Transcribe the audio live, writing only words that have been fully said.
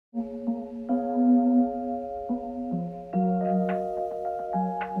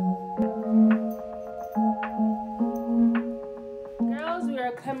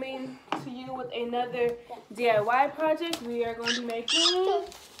DIY project. We are going to be making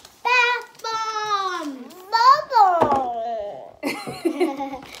bath bombs.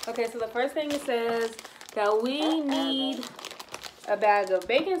 Okay, so the first thing it says that we need a bag of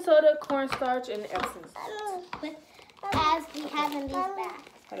baking soda, cornstarch, and Epsom salt. As we have in these bags.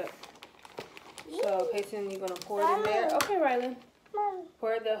 Hold up. So, Peyton, you're going to pour it in there. Okay, Rylan.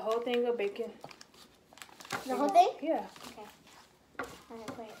 Pour the whole thing of bacon. The whole thing? Yeah. Okay. I'm going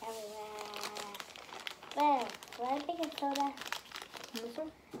to pour it everywhere. Where's baking soda? This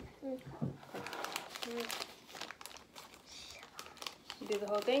one? You do the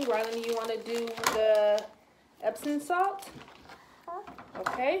whole thing. Rylan, you want to do the Epsom salt?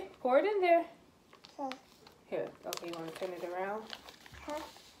 Okay, pour it in there. Here, okay, you want to turn it around?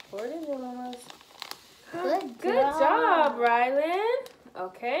 Pour it in there, mamas. Good job, Rylan.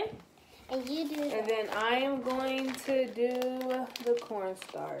 Okay. And you do And then I am going to do the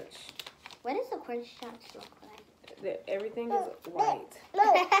cornstarch. What does the cornstarch look like? Everything is white.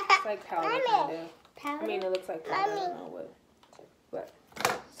 It's like powder, kind of. Powder? I mean, it looks like powder. I don't know what.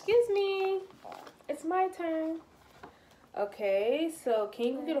 Excuse me. It's my turn. Okay, so can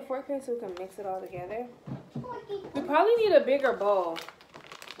you go get a fork here so we can mix it all together? We probably need a bigger bowl.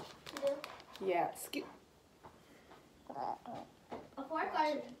 Yeah. A fork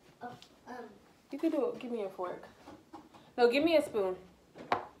or You could do it. Give me a fork. No, give me a spoon.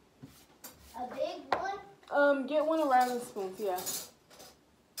 a big one? Get one of Rylan's spoons, yeah.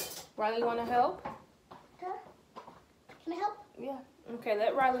 Rylan, you want to help? Huh? Can I help? Yeah. Okay,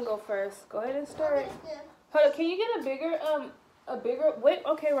 let Rylan go first. Go ahead and stir it. Hold on, can you get a bigger, wait,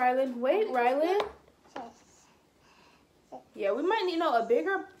 okay, Rylan. Wait, Rylan. Yeah, we might need, a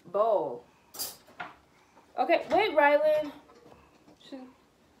bigger bowl. Okay, wait, Rylan.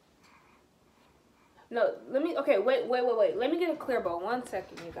 No, okay, wait. Let me get a clear bowl. 1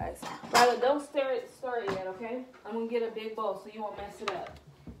 second, you guys. Rylan, don't stir it yet, okay? I'm going to get a big bowl so you won't mess it up.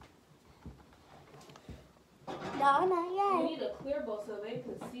 No, not yet. We need a clear bowl so they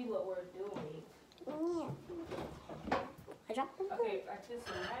can see what we're doing. Yeah. I dropped them. Okay, like this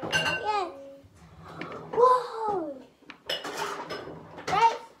one, right? Yeah. Whoa!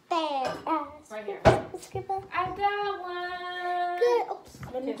 Right there. Right here. Skipper. I got one. Good. Oops.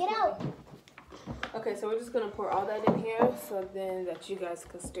 Let me get out. Okay, so we're just going to pour all that in here so then that you guys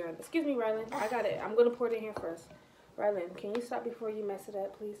can stir it. Excuse me, Rylan. I got it. I'm going to pour it in here first. Rylan, can you stop before you mess it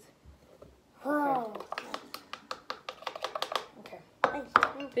up, please? Whoa. Okay. Thank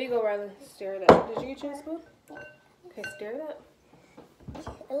you. There you go, Rylan. Stir it up. Did you get your spoon? Okay, stir it up.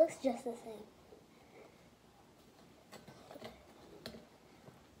 It looks just the same.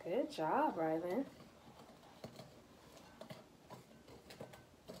 Good job, Rylan.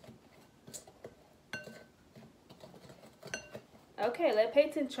 Okay, let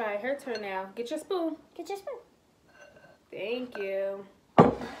Peyton try. Her turn now. Get your spoon. Get your spoon. Thank you.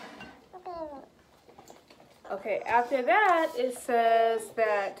 Okay. Okay, after that, it says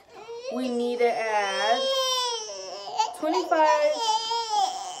that we need to add 25.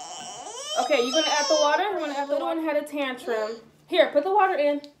 Okay, you going to add the water? You want to add the one had a tantrum. Here, put the water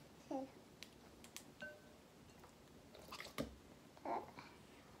in.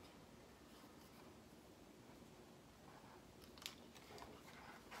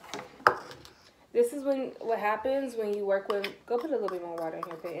 This is what happens when you work with, go put a little bit more water in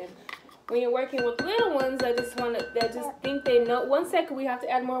here, Peyton. When you're working with little ones that just think they know. 1 second, we have to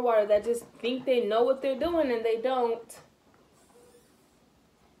add more water. That just think they know what they're doing and they don't.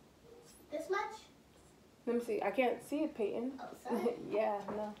 This much? Let me see. I can't see it, Peyton. Oh, sorry. Yeah,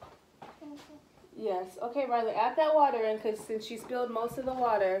 no. Yes. Okay, Rylan, add that water in because since she spilled most of the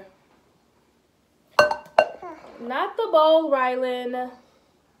water. Not the bowl, Rylan.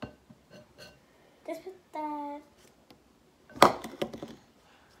 Just put that.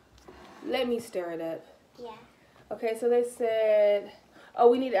 Let me stir it up. Yeah. Okay, so they said, oh,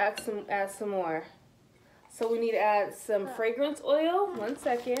 we need to add some more. So we need to add some fragrance oil. 1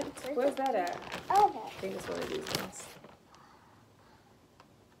 second. Where's that at? Okay. I think it's one of these ones.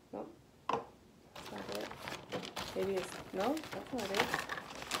 Nope. That's not it. Maybe it's, no, that's not it.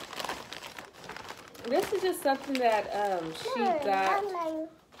 This is just something that she got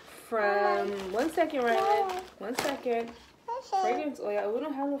from, 1 second, Rylan. 1 second. Fragrance oil. We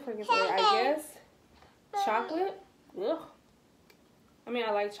don't have no fragrance oil. I guess chocolate. Ugh. I mean,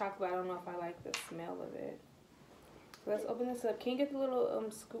 I like chocolate. I don't know if I like the smell of it. So let's open this up. Can you get the little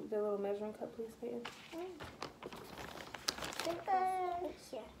scoop, the little measuring cup, please, Peyton?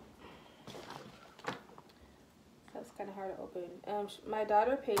 That's kind of hard to open. My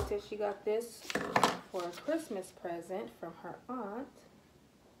daughter Peyton, she got this for a Christmas present from her aunt.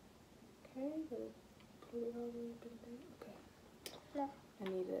 Okay, Okay. No. I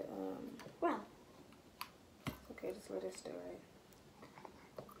need to, Wow. okay, just let it stir, right?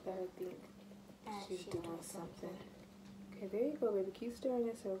 Let her think she's doing something. Okay, there you go, baby. Keep stirring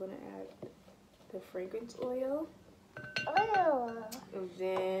it. So we're going to add the fragrance oil. Oh. And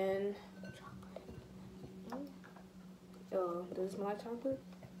then, oh, does it smell like chocolate?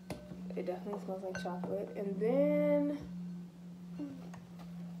 It definitely smells like chocolate. And then,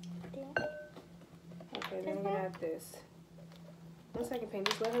 okay, then we're going to add this. 1 second, Payne.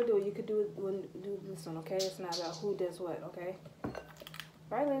 Just let her do it. You could do this one, okay? It's not about who does what, okay?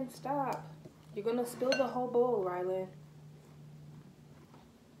 Rylan, stop. You're going to spill the whole bowl, Rylan.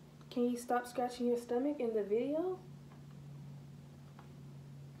 Can you stop scratching your stomach in the video?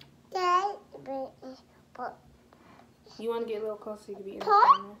 You want to get a little closer so you can be in the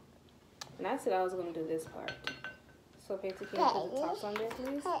camera? And I said I was going to do this part. So, Payne, can you put the tops on there,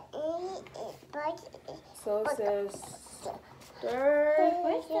 please? So it says stir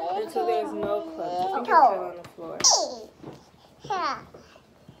until there's no clumps. I think it fell on the floor.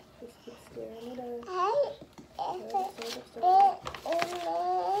 Just keep stirring it up.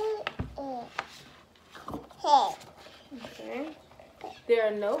 Okay. There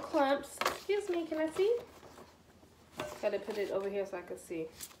are no clumps. Excuse me, can I see? Gotta put it over here so I can see.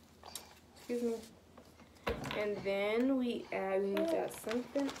 Excuse me. And then we need to add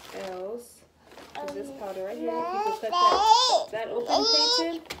something else. So this powder right here. You can cut that open,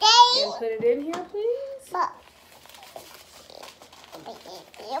 Peyton, and put it in here, please.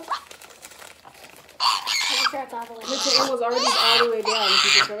 Listen, it was already all the way down. If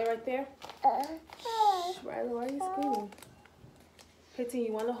you can feel it right there. Rylan, why are you screaming? Peyton,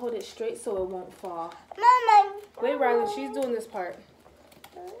 you want to hold it straight so it won't fall. Wait, Rylan, she's doing this part.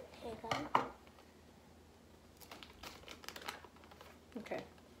 Okay.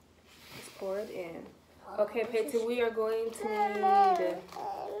 Let's pour it in. Okay, Peyton, we are going to need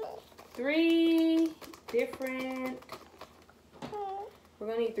 3 different... We're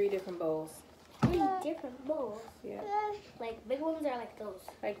going to need 3 different bowls. 3 different bowls? Yeah. Like big ones or like those?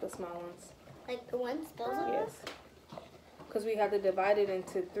 Like the small ones. Like the ones? Those ones? Yes. Because we have to divide it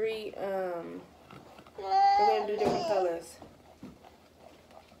into 3, we're going to do different colors.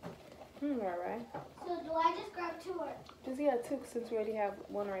 Alright. So do I just grab 2 or? Just, yeah, 2 since we already have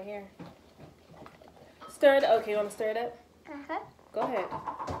 1 right here. Stir it. Okay, you want to stir it up? Uh-huh. Go ahead.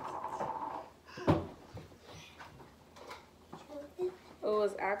 It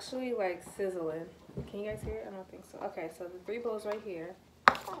was actually like sizzling. Can you guys hear it? I don't think so. Okay, so the 3 bowls right here.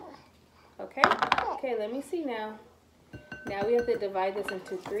 Okay? Okay, let me see now. Now we have to divide this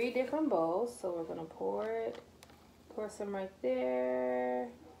into 3 different bowls. So we're going to pour some right there.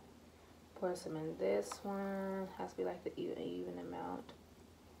 Pour some in this one. Has to be like the even amount.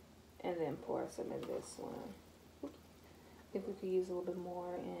 And then pour some in this one. I think we could use a little bit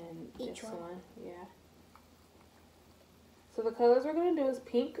more in this one. Yeah. So the colors we're going to do is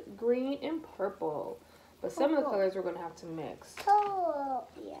pink, green, and purple. But some of the colors we're going to have to mix.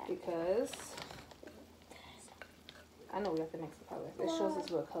 Yeah. Because I know we have to mix the colors. It shows us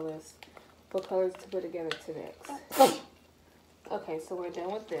what colors to put together to mix. Okay, so we're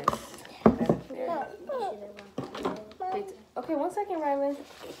done with this. Okay, 1 second, Rylan.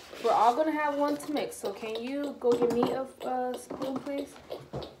 We're all going to have 1 to mix. So can you go give me a spoon, please?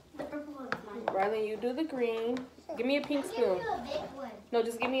 The purple one is mine. Rylan, you do the green. Give me a pink spoon. Give me a big one. No,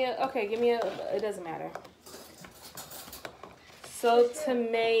 just give me a, okay, give me a, it doesn't matter. So to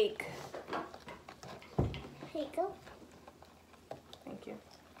make, Here you go. thank you.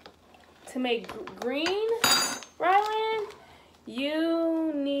 To make green, Rylan,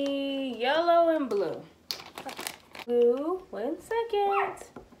 you need yellow and blue. Blue, 1 second,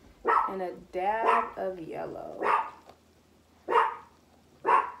 and a dab of yellow.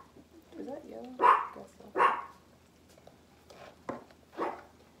 Is that yellow? I guess so.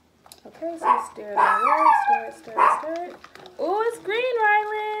 Okay, so stir it all up, stir it. Oh, it's green,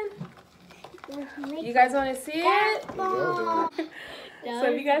 Rylan. You guys want to see it? So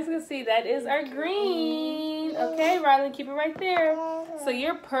if you guys can see, that is our green. Okay, Rylan, keep it right there. So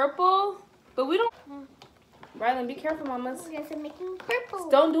you're purple, but we don't. Rylan, be careful, mamas. Yes, I'm making purple.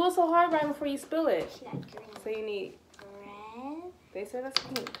 Don't do it so hard, Rylan, before you spill it. Green. So you need. Red. They said that's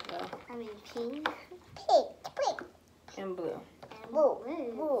pink, though. I mean pink. Pink. And blue. Blue.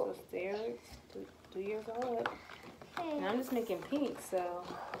 So there, do yours all up. And I'm just making pink, so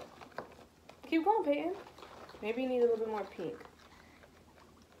keep going, Peyton. Maybe you need a little bit more pink.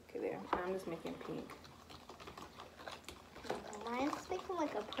 Okay, there. I'm just making pink. Mine's making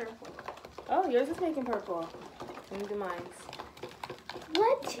like a purple. Oh, yours is making purple. Let me do mine.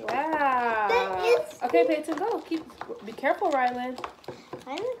 What? Wow. That is Okay, pay attention. Go. Be careful, Rylan.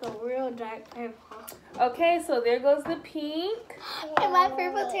 I like a real dark purple. Okay, so there goes the pink. And my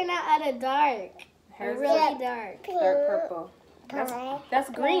purple turned out of dark. Here's Really dark. dark purple. That's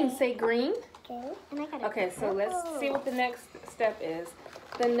green. Say green. And I got a Okay, so let's purple. see what the next step is.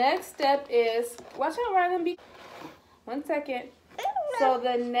 The next step is, watch out, Rylan. 1 second. So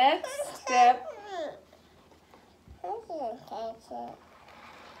the next step.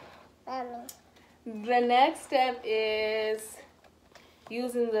 The next step is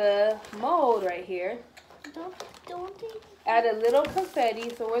using the mold right here. Don't think. Add a little confetti.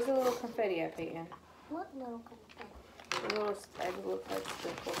 So where's the little confetti at, Peyton? What little confetti? A little, like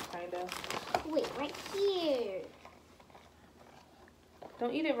sprinkle, kind of. Wait, right here.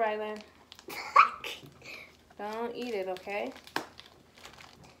 Don't eat it, Rylan. Don't eat it, okay?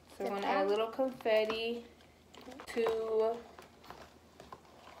 So we're going to add a little confetti to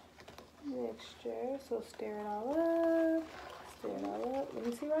mixture. So stir it all up. Stir it all up. Let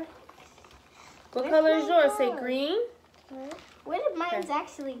me see, right? What color is yours? Say green. Where did mine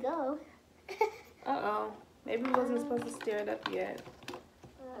actually go? Uh-oh. Maybe we wasn't supposed to stir it up yet.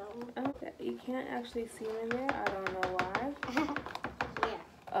 Okay. You can't actually see them in there. I don't know why. Yeah.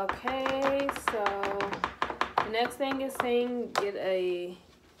 Okay, so the next thing is saying get a...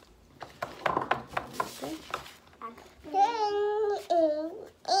 Okay.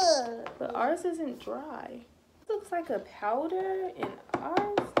 But ours isn't dry. It looks like a powder and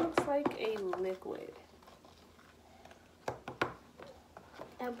ours looks like a liquid.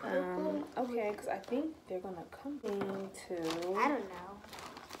 Okay, because I think they're going to come into... I don't know.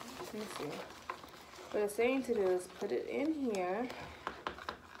 Let me see. What it's saying to do is put it in here.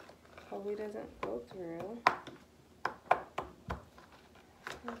 Hopefully it doesn't go through.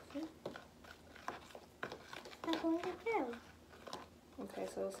 Okay. Not going to do. Okay,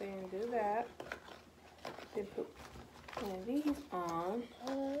 so it's saying do that. Then put one of these on.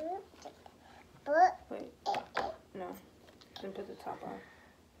 Wait. No. Then put the top on.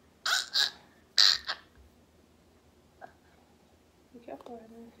 Be careful right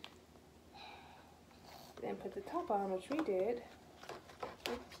now. Then put the top on, which we did.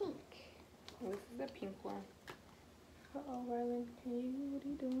 The pink. And this is the pink one. Uh-oh, Rylan. What are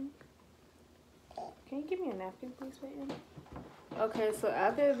you doing? Can you give me a napkin, please, Peyton? Okay, so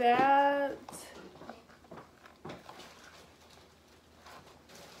after that...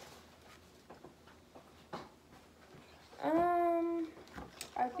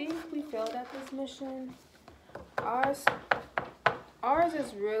 I think we failed at this mission. Ours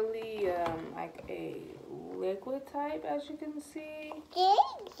is really like a liquid type, as you can see.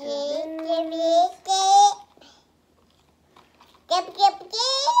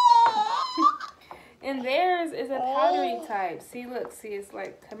 And theirs is a powdery type. See, look, see, it's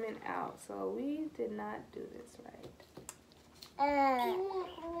like coming out. So we did not do this right.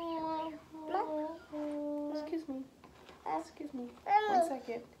 Excuse me. Excuse me. 1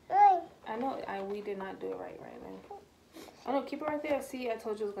 second. I know we did not do it right now. Oh no, keep it right there. See, I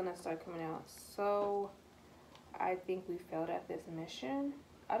told you it was gonna start coming out. So I think we failed at this mission.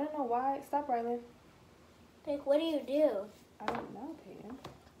 I don't know why. Stop, Rylan. Like, what do you do? I don't know, Peyton.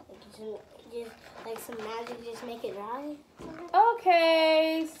 Just like some magic, just make it dry?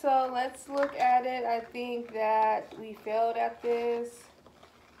 Okay, so let's look at it. I think that we failed at this.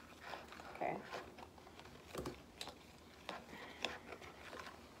 Okay.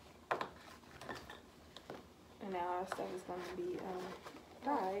 And now our stuff is going to be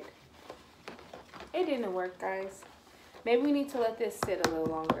dried. It didn't work, guys. Maybe we need to let this sit a little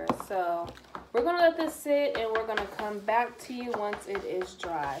longer. So we're going to let this sit and we're going to come back to you once it is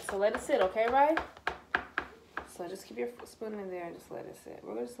dry. So let it sit, okay, right? So just keep your spoon in there and just let it sit.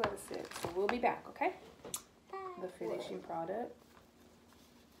 We're going to just let it sit. So we'll be back, okay? The finishing product.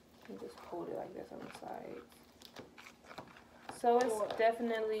 You just hold it like this on the side. So it's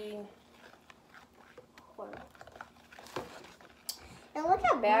definitely... And look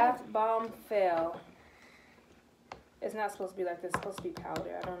at Bath Bomb Fail. It's not supposed to be like this. It's supposed to be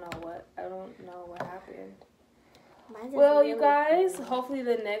powder. I don't know what happened. Well, you guys, hopefully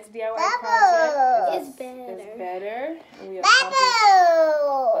the next DIY project is better. And we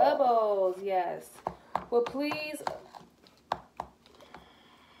Bubbles, yes. Well, please.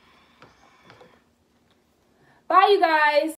 Bye, you guys.